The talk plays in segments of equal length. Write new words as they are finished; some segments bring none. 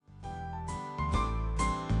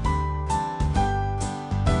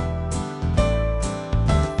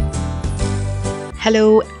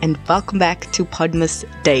Hello and welcome back to Podmas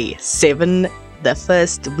Day 7. The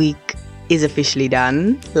first week is officially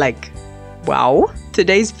done. Wow.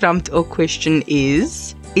 Today's prompt or question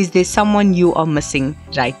is there someone you are missing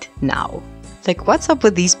right now? What's up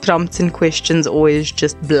with these prompts and questions always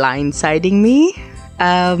just blindsiding me?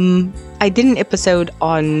 I did an episode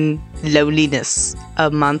on loneliness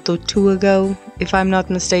a month or two ago, if I'm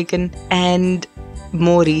not mistaken, and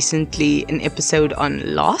more recently an episode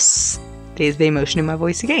on loss. There's the emotion in my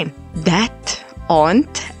voice again. That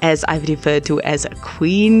aunt, as I've referred to as a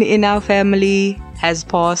queen in our family, has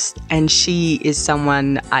passed, and she is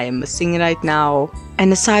someone I am missing right now.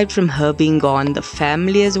 And aside from her being gone, the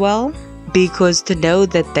family as well, because to know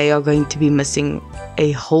that they are going to be missing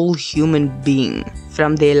a whole human being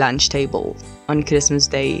from their lunch table on Christmas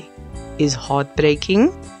Day is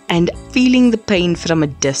heartbreaking. And feeling the pain from a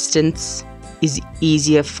distance is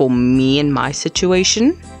easier for me in my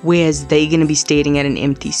situation, whereas they're going to be staring at an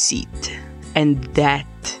empty seat, and that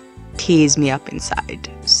tears me up inside.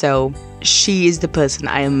 So she is the person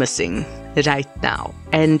I am missing right now,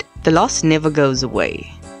 and the loss never goes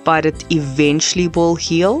away, but it eventually will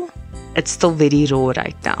heal. It's still very raw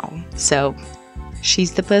right now, so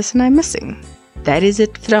she's the person I'm missing. That is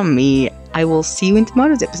it from me. I will see you in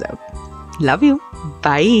tomorrow's episode. Love you.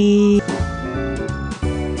 Bye.